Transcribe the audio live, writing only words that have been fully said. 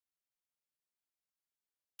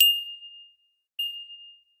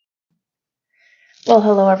Well,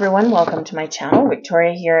 hello everyone. Welcome to my channel.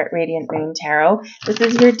 Victoria here at Radiant Moon Tarot. This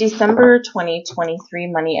is your December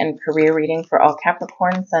 2023 money and career reading for all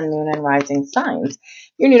Capricorn, Sun, Moon, and Rising signs. If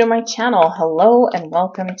you're new to my channel, hello and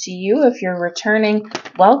welcome to you. If you're returning,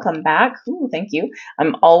 welcome back. Ooh, thank you.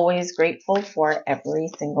 I'm always grateful for every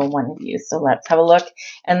single one of you. So let's have a look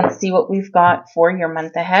and see what we've got for your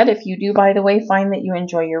month ahead. If you do, by the way, find that you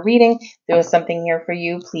enjoy your reading, there is something here for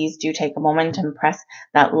you, please do take a moment and press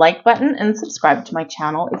that like button and subscribe to my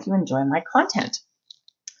channel if you enjoy my content.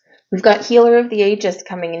 We've got Healer of the Ages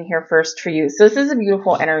coming in here first for you. So this is a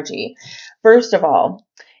beautiful energy. First of all,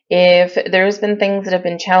 if there's been things that have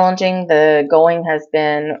been challenging, the going has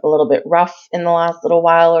been a little bit rough in the last little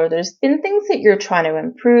while, or there's been things that you're trying to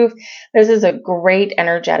improve, this is a great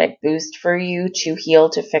energetic boost for you to heal,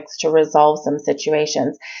 to fix, to resolve some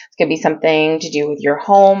situations. It could be something to do with your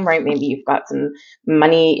home, right? Maybe you've got some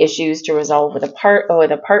money issues to resolve with a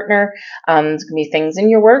partner. It's going to be things in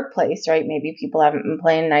your workplace, right? Maybe people haven't been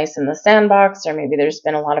playing nice in the sandbox, or maybe there's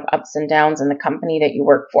been a lot of ups and downs in the company that you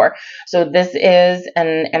work for. So this is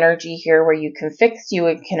an energy here where you can fix,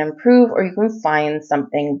 you can improve, or you can find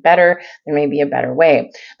something better. There may be a better way,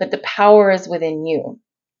 but the power is within you.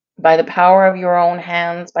 By the power of your own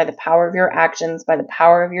hands, by the power of your actions, by the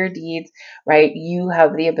power of your deeds, right? You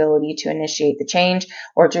have the ability to initiate the change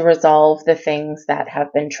or to resolve the things that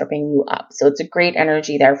have been tripping you up. So it's a great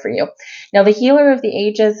energy there for you. Now, the Healer of the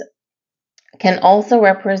Ages can also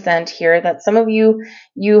represent here that some of you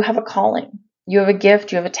have a calling. You have a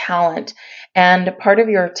gift, you have a talent, and part of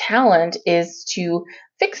your talent is to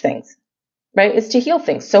fix things, right? Is to heal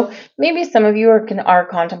things. So maybe some of you are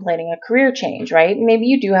contemplating a career change, right? Maybe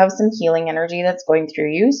you do have some healing energy that's going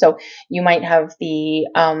through you. So you might have the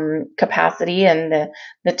capacity and the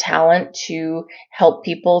talent to help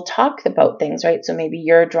people talk about things, right? So maybe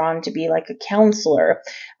you're drawn to be like a counselor,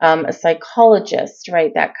 a psychologist,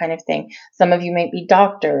 right? That kind of thing. Some of you might be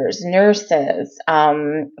doctors, nurses,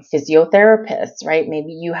 physiotherapists, right?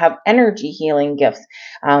 Maybe you have energy healing gifts.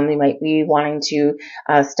 You might be wanting to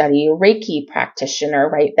study Reiki practitioner,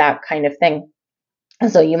 right? That kind of thing.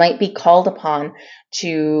 So you might be called upon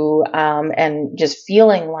to, and just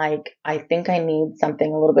feeling like, I think I need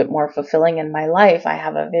something a little bit more fulfilling in my life. I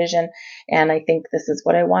have a vision and I think this is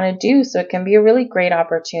what I want to do. So it can be a really great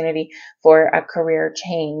opportunity for a career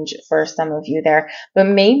change for some of you there. But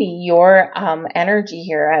maybe your energy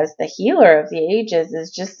here as the Healer of the Ages is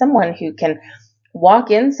just someone who can walk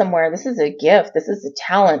in somewhere. This is a gift. This is a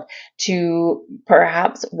talent to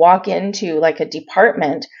perhaps walk into like a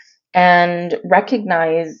department and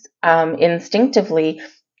recognize instinctively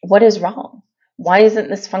what is wrong. Why isn't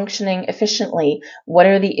this functioning efficiently? What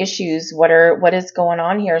are the issues? What is going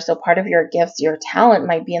on here? So part of your gifts, your talent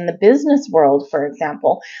might be in the business world, for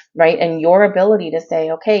example, right? And your ability to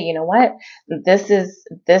say, okay, you know what? This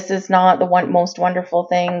is not the most wonderful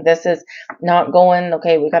thing. This is not going,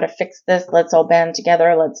 okay, we got to fix this. Let's all band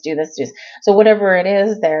together. Let's do this. So whatever it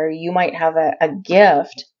is there, you might have a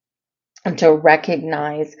gift to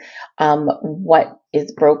recognize what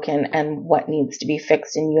is broken and what needs to be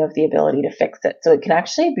fixed, and you have the ability to fix it. So it can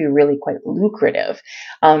actually be really quite lucrative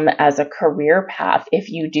as a career path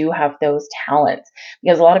if you do have those talents,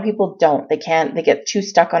 because a lot of people don't. They get too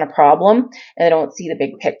stuck on a problem and they don't see the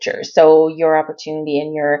big picture. So your opportunity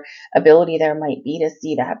and your ability there might be to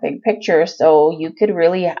see that big picture. So you could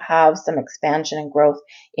really have some expansion and growth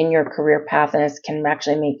in your career path, and this can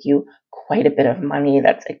actually make you quite a bit of money.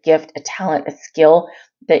 That's a gift, a talent, a skill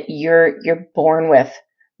that you're born with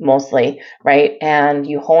mostly, right? And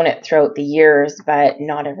you hone it throughout the years, but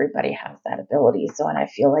not everybody has that ability. So, and I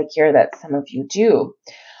feel like here that some of you do.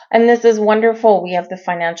 And this is wonderful. We have the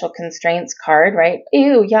financial constraints card, right?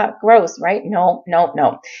 Ew, yeah, gross, right? No, no,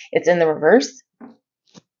 no. It's in the reverse.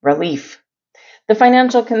 Relief. The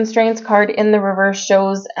financial constraints card in the reverse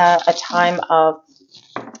shows a time of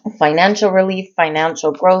financial relief,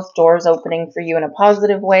 financial growth, doors opening for you in a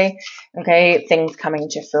positive way, okay, things coming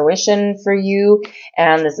to fruition for you,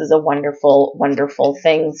 and this is a wonderful, wonderful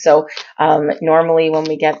thing. So normally when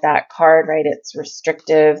we get that card, right, it's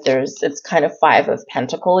restrictive, it's kind of Five of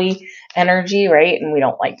Pentacles energy, right, and we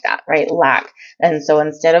don't like that, right, lack. And so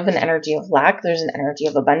instead of an energy of lack, there's an energy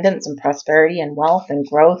of abundance and prosperity and wealth and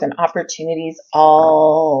growth and opportunities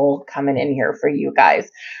all coming in here for you guys.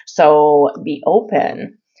 So be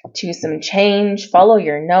open to some change. Follow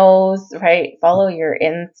your nose, right? Follow your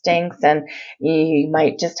instincts, and you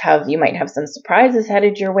might have some surprises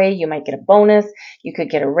headed your way. You might get a bonus. You could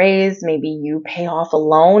get a raise. Maybe you pay off a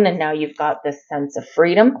loan and now you've got this sense of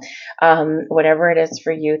freedom. Whatever it is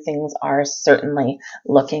for you, things are certainly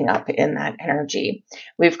looking up in that energy.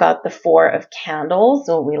 We've got the Four of Candles.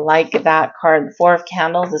 So we like that card. The Four of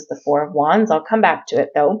Candles is the Four of Wands. I'll come back to it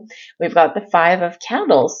though. We've got the Five of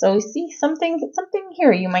Candles. So see something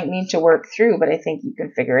here you might need to work through, but I think you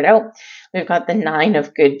can figure it out. We've got the Nine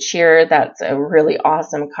of Good Cheer. That's a really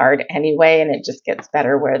awesome card anyway, and it just gets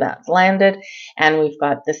better where that's landed. And we've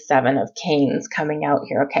got the Seven of Canes coming out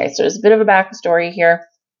here. Okay, so there's a bit of a backstory here.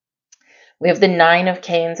 We have the Nine of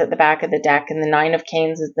Canes at the back of the deck, and the Nine of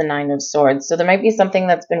Canes is the Nine of Swords. So there might be something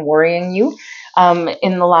that's been worrying you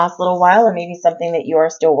in the last little while, or maybe something that you are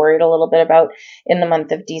still worried a little bit about in the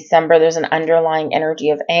month of December. There's an underlying energy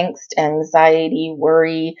of angst, anxiety,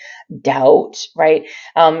 worry, doubt, right?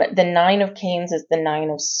 The Nine of Canes is the Nine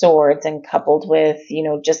of Swords, and coupled with,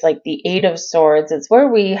 just like the Eight of Swords, it's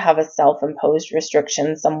where we have a self-imposed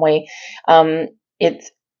restriction some way. It's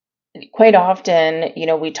quite often,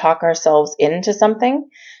 we talk ourselves into something.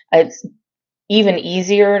 It's even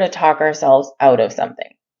easier to talk ourselves out of something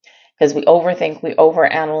because we overthink, we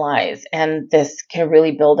overanalyze, and this can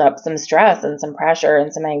really build up some stress and some pressure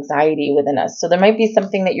and some anxiety within us. So there might be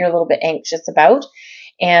something that you're a little bit anxious about,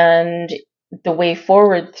 and the way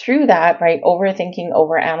forward through that, right, overthinking,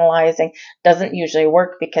 overanalyzing doesn't usually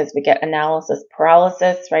work because we get analysis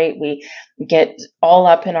paralysis, right? We get all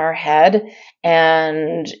up in our head,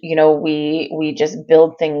 and we just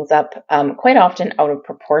build things up quite often out of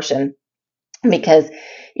proportion. Because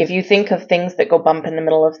if you think of things that go bump in the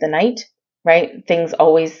middle of the night, right, things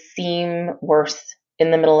always seem worse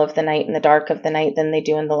in the middle of the night, in the dark of the night, than they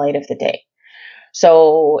do in the light of the day.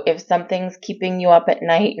 So if something's keeping you up at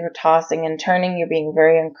night, you're tossing and turning, you're being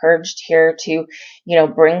very encouraged here to,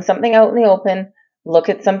 bring something out in the open, look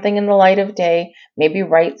at something in the light of day, maybe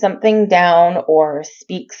write something down or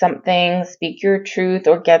speak something, speak your truth,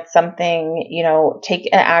 or get something, take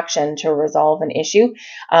an action to resolve an issue.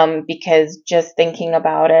 Because just thinking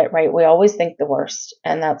about it, right, we always think the worst,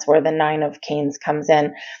 and that's where the Nine of Canes comes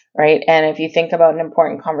in, right? And if you think about an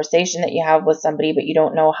important conversation that you have with somebody, but you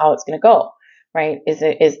don't know how it's going to go, right? Is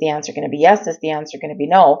the answer going to be yes? Is the answer going to be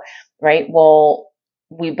no? Right? Well,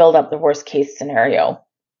 we build up the worst case scenario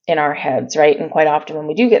in our heads, right? And quite often when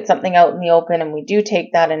we do get something out in the open and we do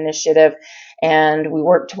take that initiative and we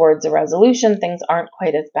work towards a resolution, things aren't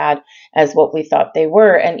quite as bad as what we thought they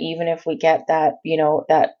were. And even if we get that,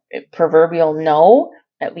 that proverbial no,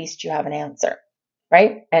 at least you have an answer,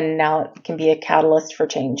 right? And now it can be a catalyst for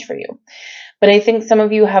change for you. But I think some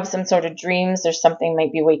of you have some sort of dreams. There's something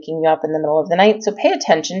might be waking you up in the middle of the night. So pay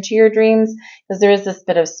attention to your dreams, because there is this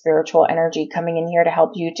bit of spiritual energy coming in here to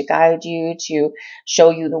help you, to guide you, to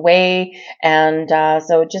show you the way. And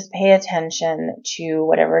so just pay attention to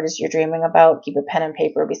whatever it is you're dreaming about. Keep a pen and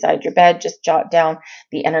paper beside your bed. Just jot down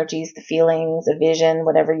the energies, the feelings, a vision,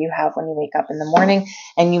 whatever you have when you wake up in the morning.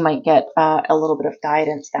 And you might get a little bit of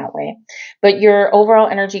guidance that way. But your overall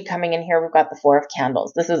energy coming in here, we've got the Four of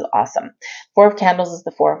Candles. This is awesome. Four of Candles is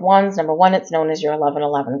the Four of Wands. Number one, it's known as your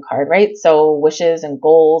 1111 card, right? So wishes and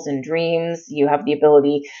goals and dreams, you have the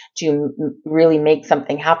ability to really make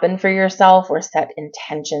something happen for yourself or set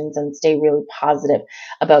intentions and stay really positive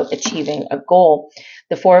about achieving a goal.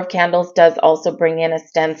 The Four of Candles does also bring in a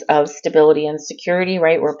sense of stability and security,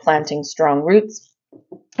 right? We're planting strong roots,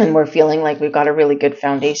 and we're feeling like we've got a really good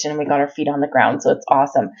foundation and we got our feet on the ground. So it's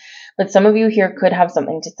awesome. But some of you here could have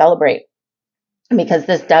something to celebrate, because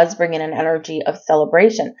this does bring in an energy of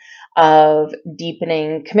celebration, of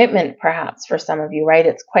deepening commitment, perhaps for some of you, right?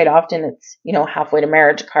 It's quite often, it's, halfway to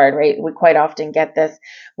marriage card, right? We quite often get this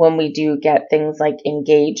when we do get things like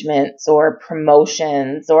engagements or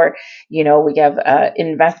promotions, or, we have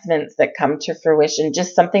investments that come to fruition,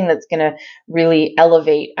 just something that's going to really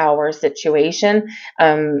elevate our situation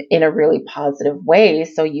in a really positive way.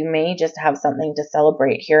 So you may just have something to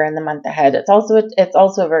celebrate here in the month ahead. It's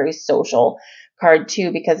also a very social card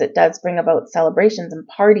too, because it does bring about celebrations and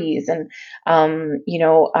parties and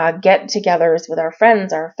get-togethers with our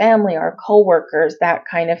friends, our family, our co-workers, that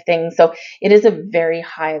kind of thing. So it is a very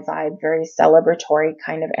high vibe, very celebratory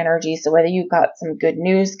kind of energy. So whether you've got some good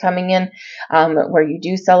news coming in where you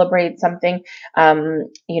do celebrate something,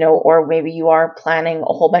 or maybe you are planning a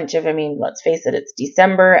whole bunch of, let's face it, it's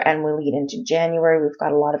December and we lead into January. We've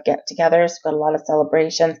got a lot of get-togethers, we've got a lot of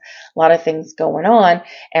celebrations, a lot of things going on.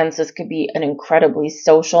 And so this could be an incredibly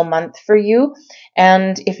social month for you.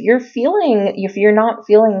 And if if you're not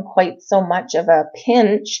feeling quite so much of a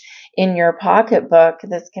pinch in your pocketbook,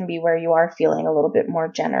 this can be where you are feeling a little bit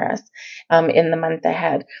more generous in the month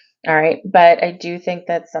ahead. All right. But I do think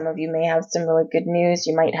that some of you may have some really good news.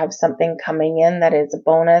 You might have something coming in that is a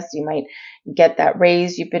bonus. You might get that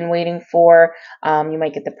raise you've been waiting for. You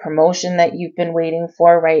might get the promotion that you've been waiting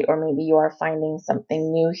for, right? Or maybe you are finding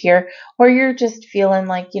something new here, or you're just feeling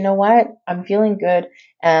like, you know what, I'm feeling good.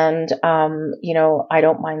 And, I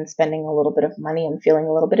don't mind spending a little bit of money. I'm feeling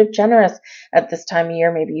a little bit of generous at this time of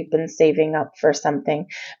year. Maybe you've been saving up for something,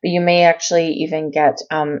 but you may actually even get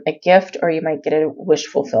a gift, or you might get a wish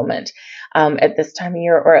fulfillment at this time of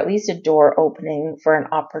year, or at least a door opening for an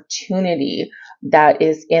opportunity that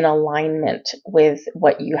is in alignment with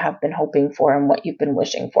what you have been hoping for and what you've been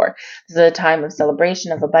wishing for. This is a time of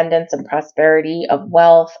celebration, of abundance and prosperity, of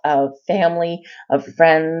wealth, of family, of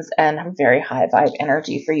friends, and a very high vibe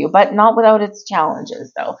energy for you, but not without its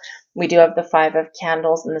challenges though. We do have the 5 of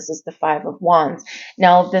Candles, and this is the 5 of Wands.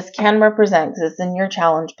 Now, this can represent, because it's in your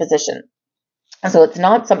challenge position, so it's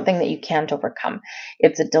not something that you can't overcome.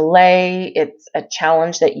 It's a delay. It's a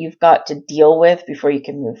challenge that you've got to deal with before you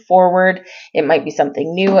can move forward. It might be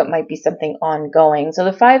something new. It might be something ongoing. So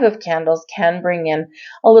the 5 of Candles can bring in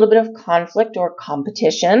a little bit of conflict or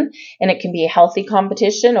competition, and it can be a healthy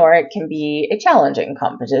competition, or it can be a challenging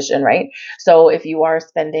competition, right? So if you are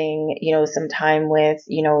spending, some time with,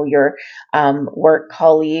 your work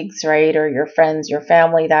colleagues, right, or your friends, your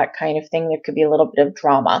family, that kind of thing, there could be a little bit of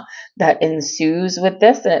drama that ensues with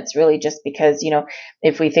this. And it's really just because,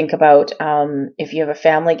 if we think about if you have a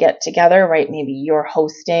family get together, right, maybe you're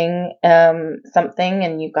hosting something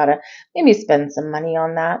and you've got to maybe spend some money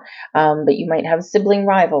on that, but you might have sibling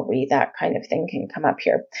rivalry. That kind of thing can come up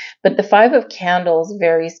here. But the 5 of Candles,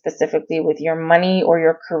 very specifically with your money or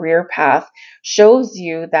your career path, shows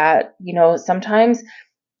you that, sometimes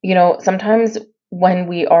when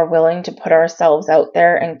we are willing to put ourselves out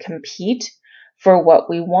there and compete for what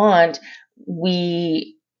we want,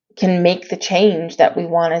 we can make the change that we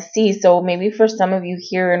want to see. So maybe for some of you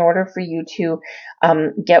here, in order for you to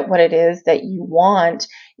get what it is that you want,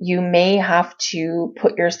 you may have to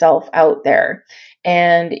put yourself out there,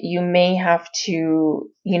 and you may have to,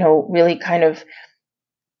 really kind of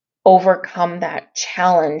overcome that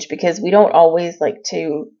challenge, because we don't always like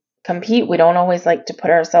to compete. We don't always like to put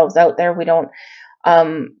ourselves out there. We don't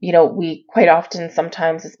we quite often,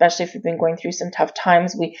 sometimes, especially if you've been going through some tough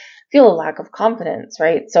times, we feel a lack of confidence,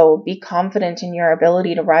 right? So be confident in your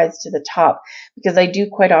ability to rise to the top, because I do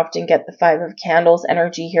quite often get the 5 of Candles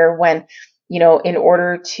energy here when, in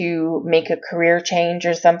order to make a career change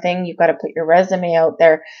or something, you've got to put your resume out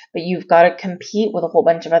there, but you've got to compete with a whole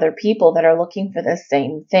bunch of other people that are looking for the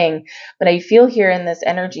same thing. But I feel here in this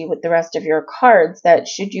energy with the rest of your cards that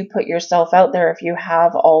should you put yourself out there, if you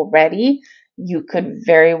have already, you could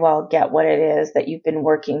very well get what it is that you've been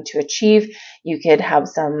working to achieve. You could have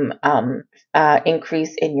some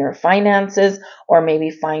increase in your finances, or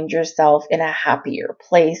maybe find yourself in a happier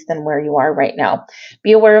place than where you are right now.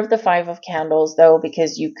 Be aware of the 5 of Candles, though,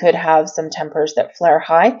 because you could have some tempers that flare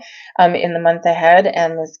high in the month ahead,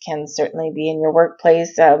 and this can certainly be in your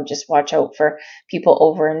workplace. Just watch out for people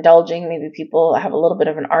overindulging. Maybe people have a little bit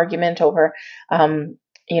of an argument over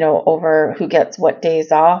over who gets what days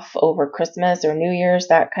off over Christmas or New Year's,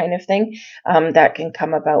 that kind of thing. That can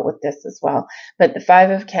come about with this as well. But the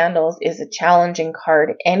 5 of Candles is a challenging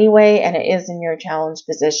card anyway, and it is in your challenge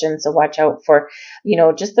position. So watch out for,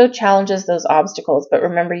 just those challenges, those obstacles. But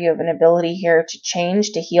remember, you have an ability here to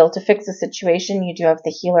change, to heal, to fix a situation. You do have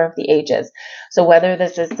the Healer of the Ages. So whether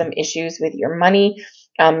this is some issues with your money,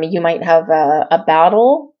 you might have a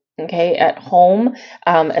battle, okay, at home,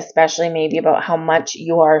 especially maybe about how much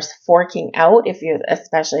you are forking out,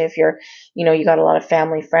 especially if you're, you got a lot of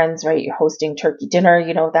family friends, right? You're hosting turkey dinner,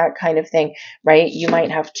 that kind of thing, right? You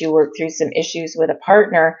might have to work through some issues with a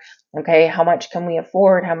partner. Okay, how much can we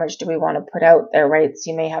afford? How much do we want to put out there, right?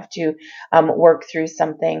 So you may have to work through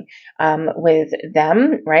something with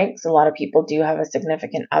them, right? Because a lot of people do have a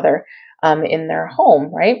significant other in their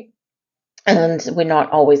home, right? And we're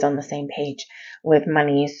not always on the same page with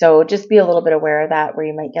money. So just be a little bit aware of that, where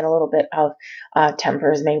you might get a little bit of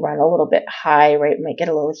tempers may run a little bit high, right? Might get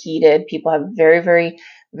a little heated. People have very, very,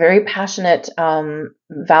 very passionate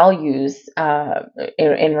values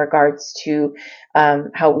in regards to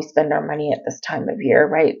how we spend our money at this time of year,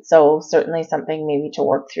 right? So certainly something maybe to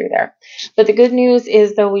work through there. But the good news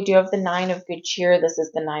is, though, we do have the Nine of Good Cheer. This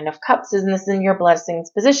is the Nine of Cups, and this is in your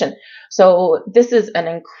blessings position. So this is an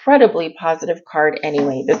incredibly positive card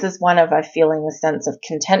anyway. This is one of feeling a sense of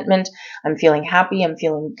contentment. I'm feeling happy. I'm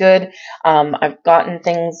feeling good. I've gotten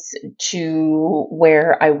things to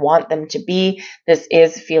where I want them to be. This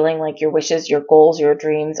is feeling like your wishes, your goals, your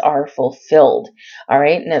dreams are fulfilled. All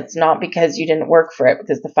right. And it's not because you didn't work for it,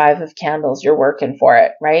 because the Five of Candles, you're working for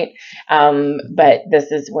it, right? But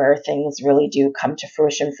this is where things really do come to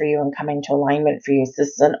fruition for you and come into alignment for you. So this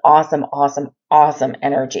is an awesome, awesome, awesome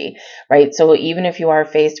energy, right? So even if you are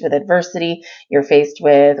faced with adversity, you're faced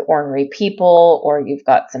with ornery people, or you've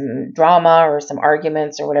got some drama or some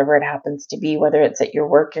arguments or whatever it happens to be, whether it's at your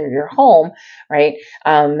work or your home, right?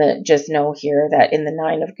 Just know here that in the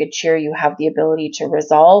Nine of Good Cheer, you have the ability to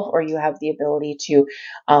resolve, or you have the ability to,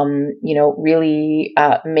 really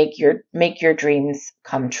make your dreams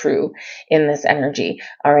come true in this energy.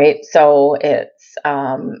 All right. So it's,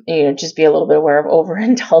 just be a little bit aware of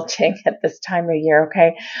overindulging at this time of year.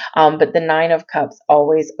 Okay. But the Nine of Cups,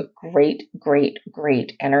 always a great, great,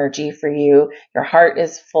 great energy for you. Your heart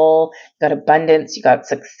is full. You got abundance. You got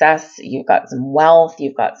success. You've got some wealth.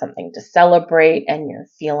 You've got something to celebrate, and you're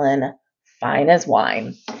feeling fine as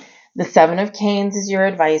wine. The Seven of Canes is your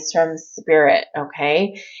advice from Spirit,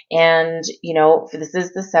 okay? And, this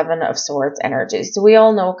is the Seven of Swords energy. So we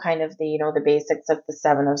all know kind of the basics of the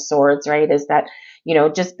Seven of Swords, right? Is that,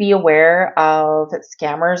 just be aware of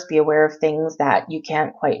scammers, be aware of things that you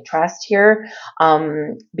can't quite trust here,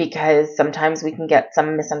 because sometimes we can get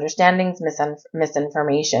some misunderstandings,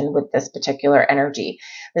 misinformation with this particular energy.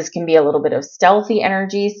 This can be a little bit of stealthy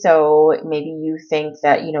energy. So maybe you think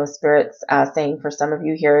that, Spirit's saying for some of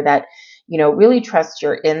you here that, really trust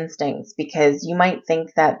your instincts, because you might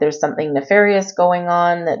think that there's something nefarious going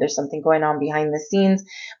on, that there's something going on behind the scenes,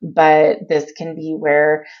 but this can be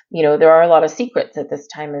where, there are a lot of secrets at this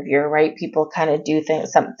time of year, right? People kind of do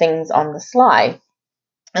some things on the sly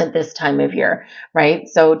at this time of year, right?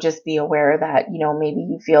 So just be aware that, maybe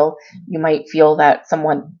you might feel that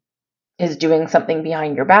someone is doing something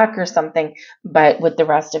behind your back or something, but with the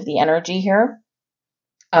rest of the energy here,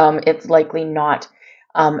 it's likely not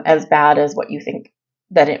as bad as what you think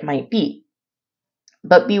that it might be.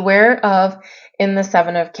 But beware of, in the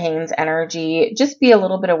Seven of Canes energy, just be a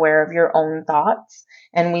little bit aware of your own thoughts.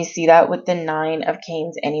 And we see that with the Nine of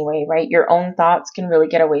Canes anyway, right? Your own thoughts can really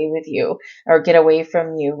get away with you, or get away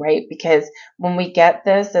from you, right? Because when we get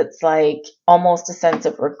this, it's like almost a sense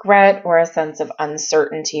of regret or a sense of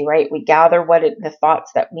uncertainty, right? We gather the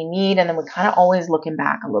thoughts that we need, and then we're kind of always looking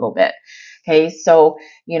back a little bit. Okay, so,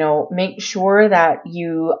 make sure that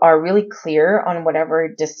you are really clear on whatever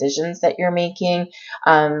decisions that you're making,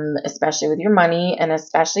 especially with your money, and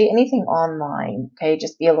especially anything online. Okay,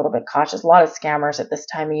 just be a little bit cautious. A lot of scammers at this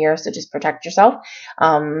time of year, so just protect yourself.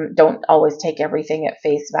 Don't always take everything at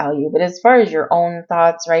face value. But as far as your own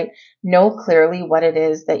thoughts, right, know clearly what it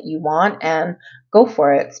is that you want and go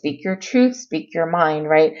for it. Speak your truth, speak your mind,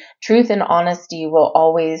 right? Truth and honesty will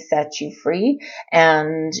always set you free.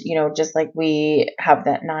 And, just like we have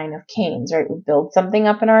that Nine of Canes, right? We build something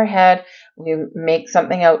up in our head. We make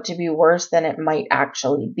something out to be worse than it might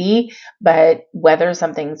actually be. But whether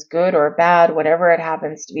something's good or bad, whatever it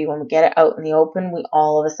happens to be, when we get it out in the open, we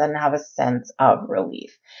all of a sudden have a sense of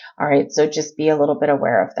relief. All right. So just be a little bit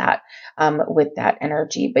aware of that with that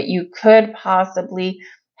energy. But you could possibly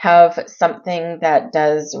have something that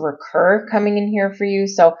does recur coming in here for you.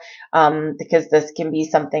 So, because this can be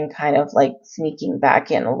something kind of like sneaking back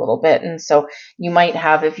in a little bit. And so you might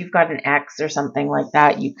have, if you've got an ex or something like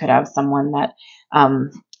that, you could have someone that,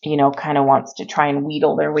 kind of wants to try and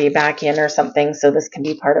wheedle their way back in or something. So this can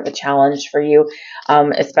be part of a challenge for you,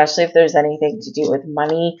 especially if there's anything to do with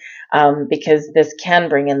money, because this can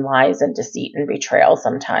bring in lies and deceit and betrayal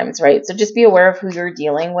sometimes, right? So just be aware of who you're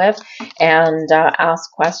dealing with, and ask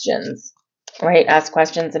questions. Right, ask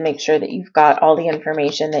questions and make sure that you've got all the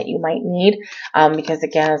information that you might need, because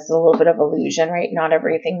again, it's a little bit of illusion, right? Not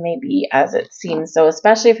everything may be as it seems. So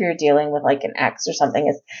especially if you're dealing with like an ex or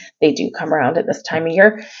something, they do come around at this time of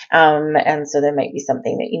year, and so there might be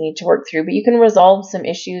something that you need to work through, but you can resolve some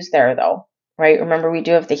issues there though, right? Remember, we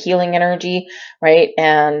do have the healing energy, right?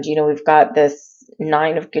 And we've got this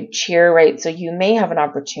Nine of Good Cheer, right? So you may have an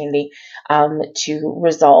opportunity to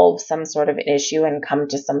resolve some sort of issue and come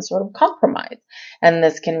to some sort of compromise. And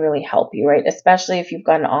this can really help you, right? Especially if you've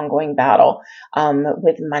got an ongoing battle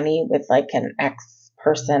with money, with like an ex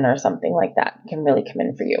person or something like that, can really come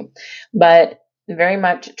in for you. But very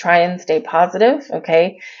much try and stay positive,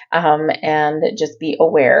 okay? And just be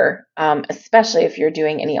aware, especially if you're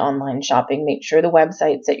doing any online shopping. Make sure the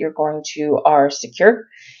websites that you're going to are secure.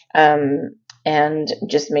 And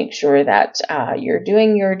just make sure that you're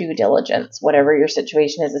doing your due diligence, whatever your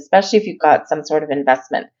situation is, especially if you've got some sort of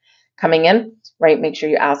investment coming in, right? Make sure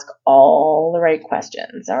you ask all the right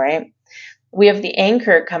questions, all right? We have the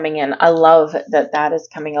anchor coming in. I love that that is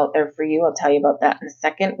coming out there for you. I'll tell you about that in a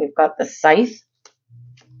second. We've got the scythe,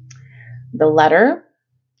 the letter,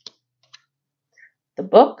 the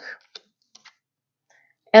book,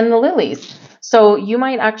 and the lilies. So you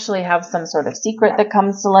might actually have some sort of secret that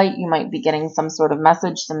comes to light. You might be getting some sort of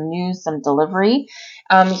message, some news, some delivery.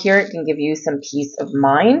 Here it can give you some peace of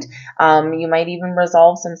mind. You might even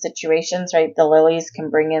resolve some situations, right? The lilies can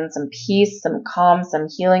bring in some peace, some calm, some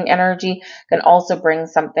healing energy. Can also bring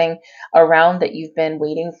something around that you've been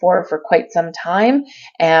waiting for quite some time,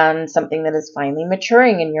 and something that is finally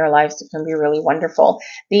maturing in your life. So it can be really wonderful.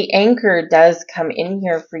 The anchor does come in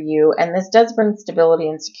here for you, and this does bring stability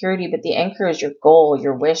and security, but the anchor is your goal,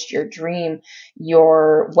 your wish, your dream,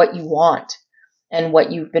 what you want and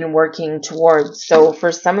what you've been working towards. So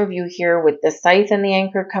for some of you here with the scythe and the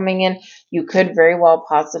anchor coming in, you could very well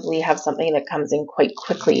possibly have something that comes in quite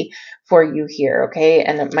quickly for you here, okay?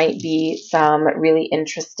 And it might be some really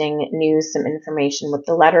interesting news, some information with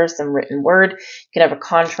the letter, some written word. You could have a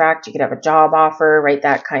contract, you could have a job offer, right?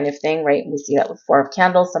 That kind of thing, right? We see that with Four of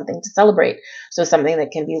Candles, something to celebrate. So something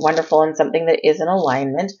that can be wonderful and something that is in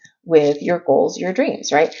alignment with your goals, your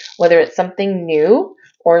dreams, right? Whether it's something new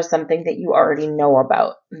or something that you already know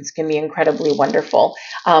about. This can be incredibly wonderful.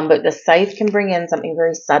 But the scythe can bring in something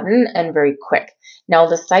very sudden and very quick. Now,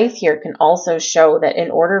 the scythe here can also show that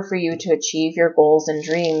in order for you to achieve your goals and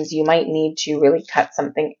dreams, you might need to really cut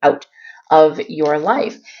something out of your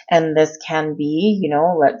life. And this can be,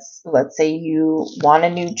 let's say you want a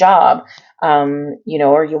new job, or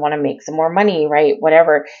you want to make some more money, right?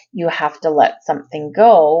 Whatever, you have to let something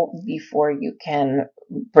go before you can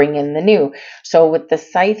bring in the new. So with the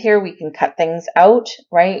scythe here, we can cut things out,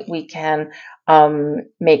 right? We can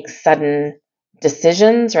make sudden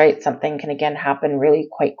decisions, right? Something can again happen really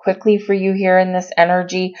quite quickly for you here in this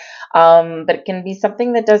energy, but it can be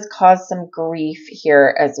something that does cause some grief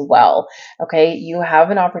here as well. Okay, you have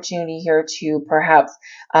an opportunity here to perhaps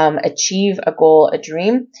achieve a goal, a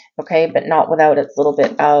dream, okay, but not without its little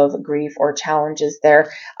bit of grief or challenges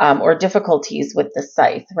there, or difficulties with the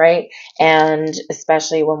scythe, right? And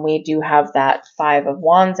especially when we do have that Five of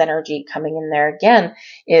Wands energy coming in there again,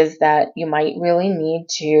 is that you might really need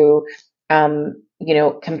to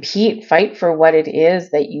compete, fight for what it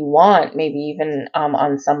is that you want, maybe even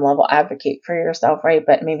on some level advocate for yourself, right?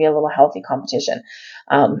 But maybe a little healthy competition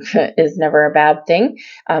is never a bad thing,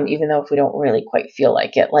 even though if we don't really quite feel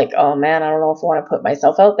like it, like, oh man, I don't know if I want to put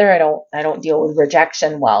myself out there. I don't deal with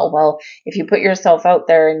rejection well. Well, if you put yourself out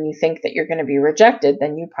there and you think that you're going to be rejected,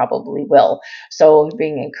 then you probably will. So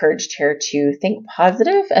being encouraged here to think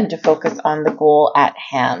positive and to focus on the goal at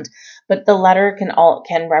hand. But the letter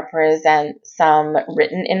can represent some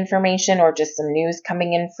written information or just some news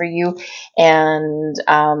coming in for you. And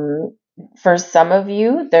for some of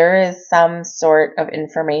you, there is some sort of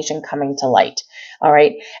information coming to light. All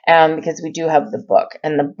right. Because we do have the book,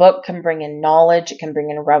 and the book can bring in knowledge. It can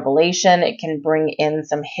bring in revelation. It can bring in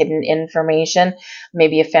some hidden information,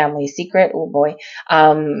 maybe a family secret. Oh boy.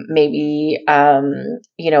 Maybe,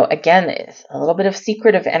 again, it's a little bit of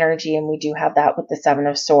secretive energy, and we do have that with the Seven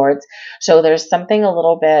of Swords. So there's something a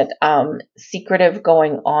little bit secretive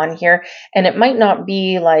going on here, and it might not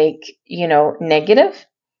be like, negative.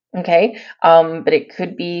 Okay. But it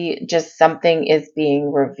could be just something is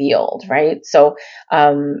being revealed, right? So,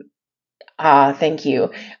 thank you.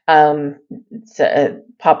 It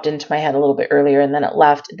popped into my head a little bit earlier and then it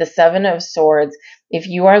left. The Seven of Swords, if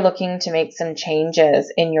you are looking to make some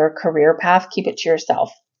changes in your career path, keep it to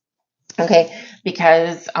yourself. Okay.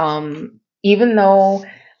 Because, even though,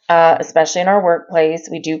 especially in our workplace,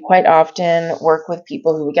 we do quite often work with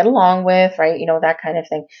people who we get along with, right? That kind of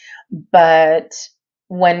thing. But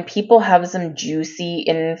when people have some juicy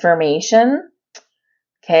information,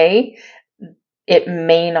 okay, it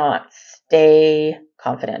may not stay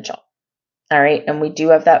confidential. All right. And we do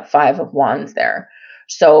have that Five of Wands there.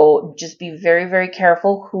 So just be very, very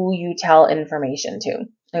careful who you tell information to.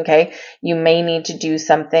 Okay. You may need to do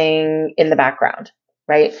something in the background,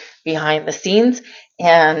 right? Behind the scenes,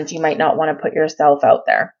 and you might not want to put yourself out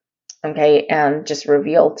there. okay, and just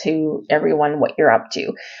reveal to everyone what you're up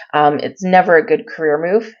to. It's never a good career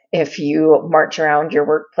move if you march around your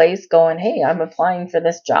workplace going, hey, I'm applying for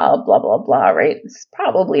this job, blah, blah, blah, right? It's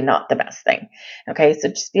probably not the best thing. Okay, so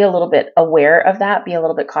just be a little bit aware of that, be a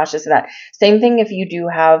little bit cautious of that. Same thing if you do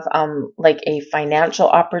have like a financial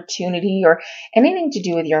opportunity or anything to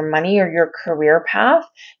do with your money or your career path,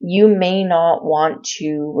 you may not want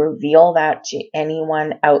to reveal that to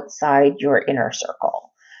anyone outside your inner circle.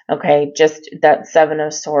 Okay, just that Seven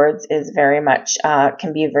of Swords is very much,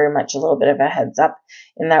 can be very much a little bit of a heads up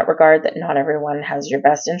in that regard, that not everyone has your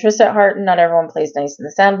best interest at heart and not everyone plays nice in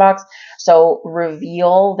the sandbox. So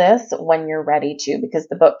reveal this when you're ready to, because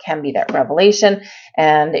the book can be that revelation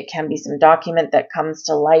and it can be some document that comes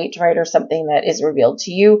to light, right? Or something that is revealed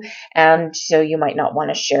to you. And so you might not want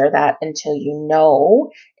to share that until you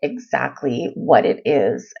know exactly what it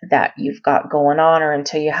is that you've got going on, or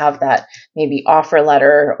until you have that maybe offer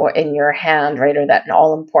letter or in your hand, right? Or that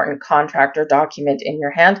all important contract or document in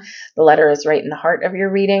your hand. The letter is right in the heart of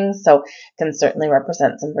your reading, so it can certainly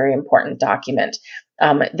represent some very important document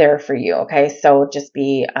there for you. Okay, so just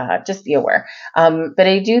be aware. But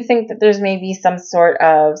I do think that there's maybe some sort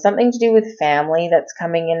of something to do with family that's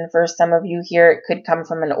coming in for some of you here. It could come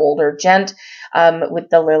from an older gent. With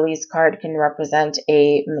the Lilies card, can represent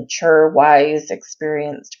a mature, wise,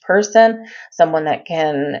 experienced person, someone that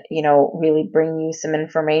can, really bring you some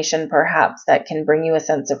information, perhaps that can bring you a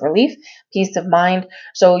sense of relief, peace of mind.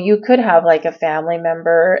 So you could have like a family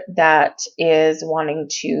member that is wanting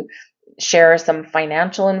to share some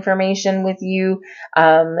financial information with you.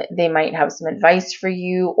 They might have some advice for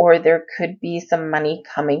you, or there could be some money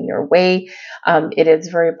coming your way. It is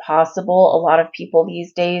very possible. A lot of people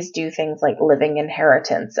these days do things like living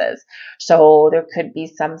inheritances. So there could be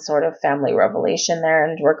some sort of family revelation there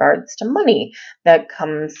in regards to money that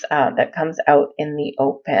comes out in the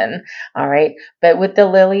open. All right. But with the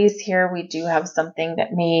lilies here, we do have something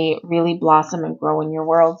that may really blossom and grow in your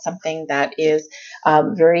world, something that is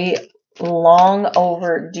very long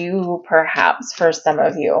overdue, perhaps, for some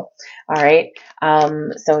of you. All right.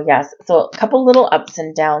 So yes, so a couple little ups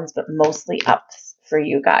and downs, but mostly ups for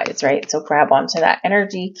you guys, right? So grab onto that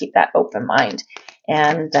energy, keep that open mind,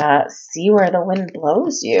 and see where the wind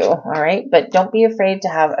blows you. All right. But don't be afraid to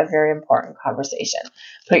have a very important conversation.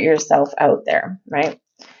 Put yourself out there, right?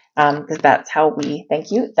 Because that's how we,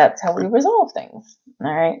 thank you, that's how we resolve things.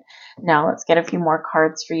 All right. Now let's get a few more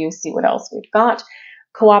cards for you, see what else we've got.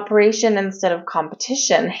 Cooperation instead of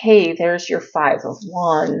competition. Hey, there's your Five of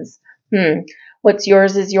Wands. What's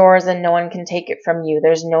yours is yours and no one can take it from you.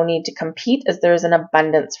 There's no need to compete, as there's an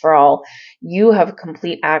abundance for all. You have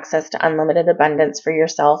complete access to unlimited abundance for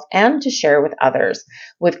yourself and to share with others.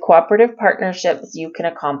 With cooperative partnerships, you can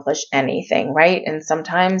accomplish anything, right? And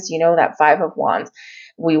sometimes, that Five of Wands,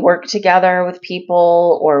 we work together with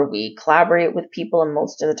people or we collaborate with people, and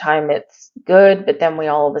most of the time it's good, but then we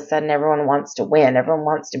all of a sudden, everyone wants to win. Everyone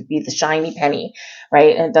wants to be the shiny penny,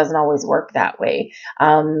 right? And it doesn't always work that way.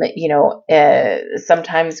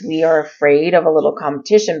 Sometimes we are afraid of a little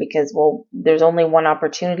competition because, well, there's only one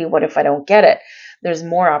opportunity. What if I don't get it? There's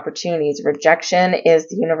more opportunities. Rejection is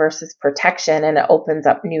the universe's protection, and it opens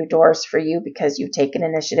up new doors for you because you've taken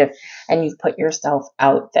initiative and you've put yourself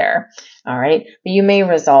out there. All right. But you may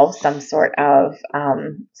resolve some sort of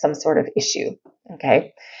issue.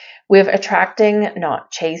 Okay. We have attracting,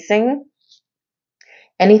 not chasing.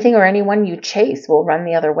 Anything or anyone you chase will run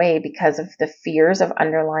the other way because of the fears of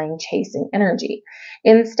underlying chasing energy.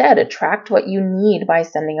 Instead, attract what you need by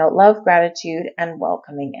sending out love, gratitude, and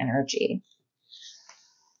welcoming energy.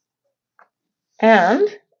 And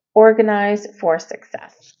organize for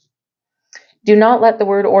success. Do not let the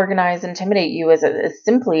word organize intimidate you, as it is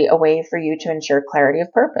simply a way for you to ensure clarity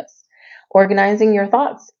of purpose. Organizing your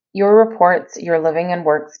thoughts, your reports, your living and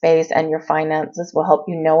workspace, and your finances will help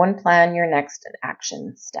you know and plan your next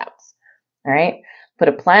action steps. All right. Put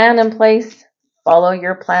a plan in place, follow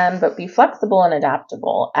your plan, but be flexible and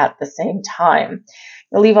adaptable at the same time.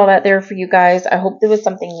 I'll leave all that there for you guys. I hope there was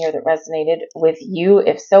something here that resonated with you.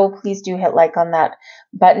 If so, please do hit like on that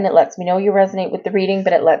button. It lets me know you resonate with the reading,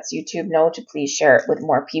 but it lets YouTube know to please share it with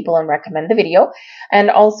more people and recommend the video. And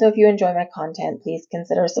also, if you enjoy my content, please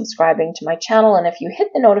consider subscribing to my channel. And if you hit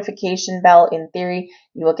the notification bell, in theory,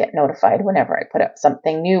 you will get notified whenever I put up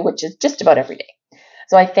something new, which is just about every day.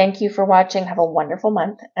 So I thank you for watching. Have a wonderful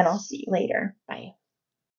month, and I'll see you later. Bye.